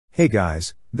Hey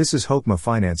guys, this is Hokma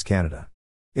Finance Canada.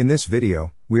 In this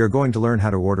video, we are going to learn how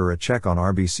to order a check on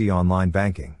RBC online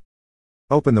banking.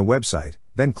 Open the website,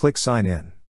 then click Sign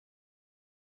In.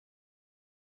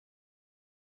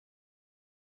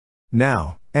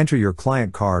 Now, enter your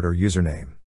client card or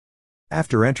username.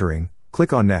 After entering,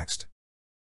 click on Next.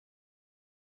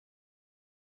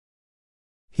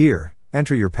 Here,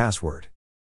 enter your password.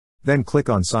 Then click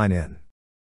on Sign In.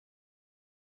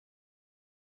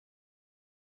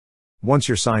 Once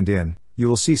you're signed in, you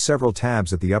will see several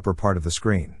tabs at the upper part of the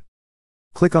screen.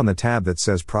 Click on the tab that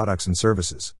says Products and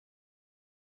Services.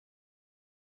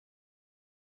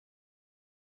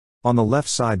 On the left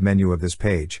side menu of this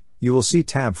page, you will see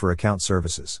tab for Account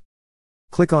Services.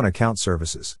 Click on Account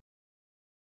Services.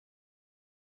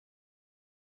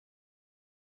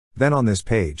 Then on this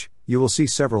page, you will see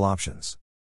several options.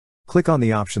 Click on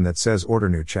the option that says Order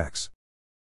New Checks.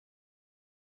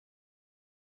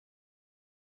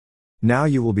 Now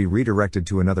you will be redirected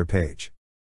to another page.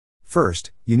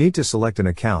 First, you need to select an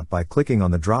account by clicking on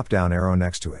the drop-down arrow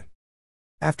next to it.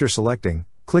 After selecting,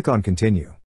 click on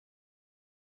Continue.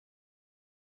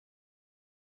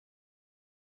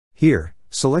 Here,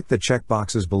 select the check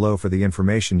boxes below for the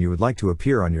information you would like to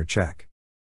appear on your check.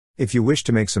 If you wish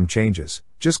to make some changes,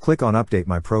 just click on Update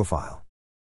My Profile.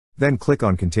 Then click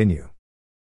on Continue.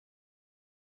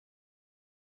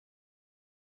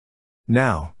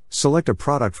 Now, select a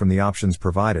product from the options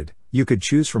provided. You could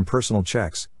choose from personal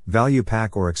checks, value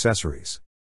pack or accessories.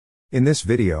 In this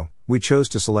video, we chose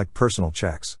to select personal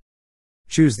checks.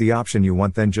 Choose the option you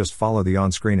want, then just follow the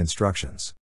on-screen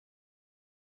instructions.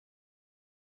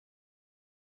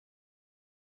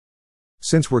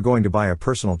 Since we're going to buy a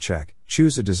personal check,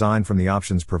 choose a design from the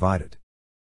options provided.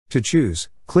 To choose,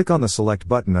 click on the Select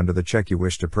button under the check you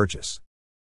wish to purchase.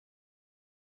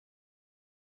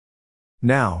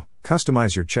 Now,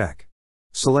 customize your check.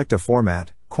 Select a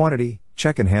format, quantity,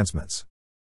 check enhancements.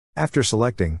 After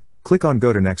selecting, click on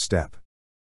Go to Next Step.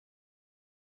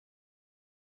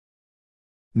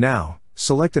 Now,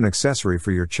 select an accessory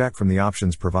for your check from the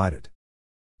options provided.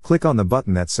 Click on the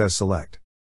button that says Select.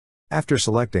 After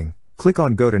selecting, click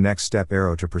on Go to Next Step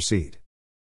arrow to proceed.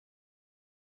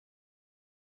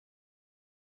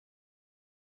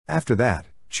 After that,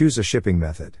 choose a shipping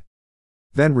method.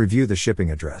 Then review the shipping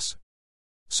address.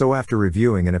 So after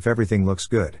reviewing and if everything looks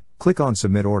good, click on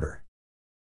Submit Order.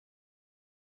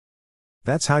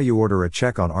 That's how you order a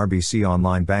check on RBC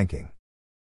Online Banking.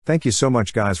 Thank you so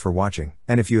much guys for watching,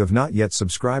 and if you have not yet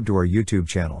subscribed to our YouTube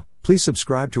channel, please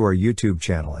subscribe to our YouTube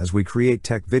channel as we create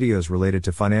tech videos related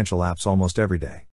to financial apps almost every day.